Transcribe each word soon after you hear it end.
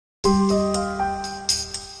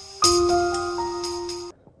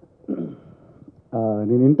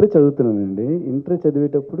నేను inter చదువుతున్నానండి. Inter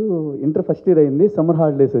చదివేటప్పుడు inter first year అయింది, సమ్మర్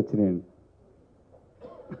హాలిడేస్ వచ్చినాయండి.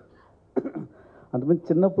 అంతమంది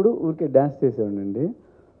చిన్నప్పుడు ఊరికే డ్యాన్స్ చేసేవాడినండి.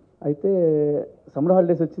 అయితే సమ్మర్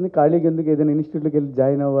హాలిడేస్ వచ్చింది, ఖాళీగా ఎందుకు ఏదైనా ఇన్స్టిట్యూట్లోకి వెళ్ళి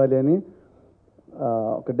జాయిన్ అవ్వాలి అని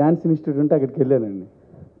ఒక డ్యాన్స్ ఇన్స్టిట్యూట్ ఉంటే అక్కడికి వెళ్ళానండి.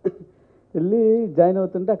 వెళ్ళి జాయిన్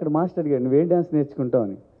అవుతుంటే అక్కడ మాస్టర్ అడిగాడు, నువ్వేం డ్యాన్స్ నేర్చుకుంటావు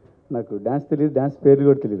అని. నాకు డ్యాన్స్ తెలియదు, డ్యాన్స్ పేర్లు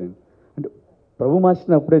కూడా తెలియదండి. అంటే ప్రభు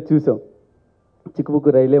మాస్టర్ని అప్పుడే చూసాం,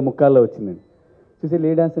 చిక్కుబుక్కు రైలే ముక్కాల్లో వచ్చిందండి. చూసి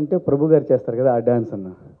ఏ డ్యాన్స్ అంటే ప్రభు గారు చేస్తారు కదా ఆ డ్యాన్స్ అన్న.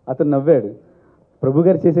 అతను నవ్వాడు, ప్రభు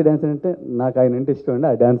గారు చేసే డ్యాన్స్ అంటే నాకు ఆయన అంటే ఇష్టం అండి,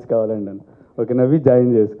 ఆ డ్యాన్స్ కావాలండి అని ఒక నవ్వి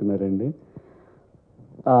జాయిన్ చేసుకున్నారండి.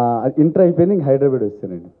 ఇంటర్ అయిపోయింది, ఇంక హైదరాబాద్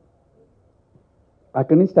వచ్చానండి.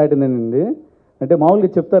 అక్కడి నుంచి స్టార్ట్ అయిందండి. అంటే మామూలుగా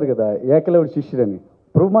చెప్తారు కదా ఏకలవుడి శిష్యుడని.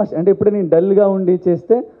 ప్రభు మాస్టర్ అంటే ఇప్పుడు నేను డల్గా ఉండి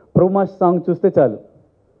చేస్తే ప్రభు మాస్టర్ సాంగ్ చూస్తే చాలు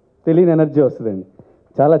తెలియని ఎనర్జీ వస్తుందండి,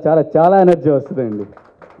 చాలా చాలా చాలా ఎనర్జీ వస్తుందండి.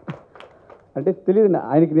 అంటే తెలియదు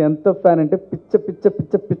ఆయనకి నేను ఎంత ఫ్యాన్ అంటే పిచ్చ పిచ్చ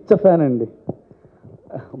పిచ్చ పిచ్చ ఫ్యాన్ అండి.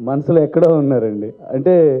 మనసులో ఎక్కడో ఉన్నారండి.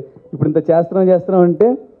 అంటే ఇప్పుడు ఇంత చేస్తున్నాం అంటే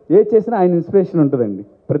ఏ చేసినా ఆయన ఇన్స్పిరేషన్ ఉంటుందండి.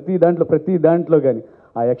 ప్రతి దాంట్లో కానీ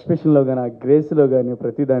ఆ ఎక్స్ప్రెషన్లో కానీ ఆ గ్రేస్లో కానీ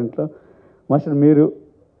ప్రతి దాంట్లో మాస్టర్ మీరు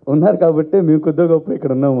ఉన్నారు కాబట్టి మేము కొద్దిగా గొప్ప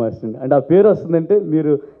ఇక్కడ ఉన్నాం మాస్టర్. అంటే ఆ పేరు వస్తుందంటే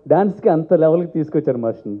మీరు డ్యాన్స్కి అంత లెవెల్కి తీసుకొచ్చారు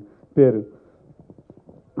మాస్టర్ పేరు.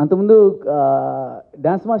 అంతకుముందు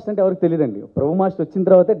డ్యాన్స్ మాస్టర్ అంటే ఎవరికి తెలియదండి. ప్రభు మాస్టర్ వచ్చిన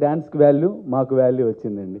తర్వాతే డ్యాన్స్కి వాల్యూ, మాకు వాల్యూ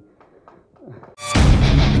వచ్చిందండి.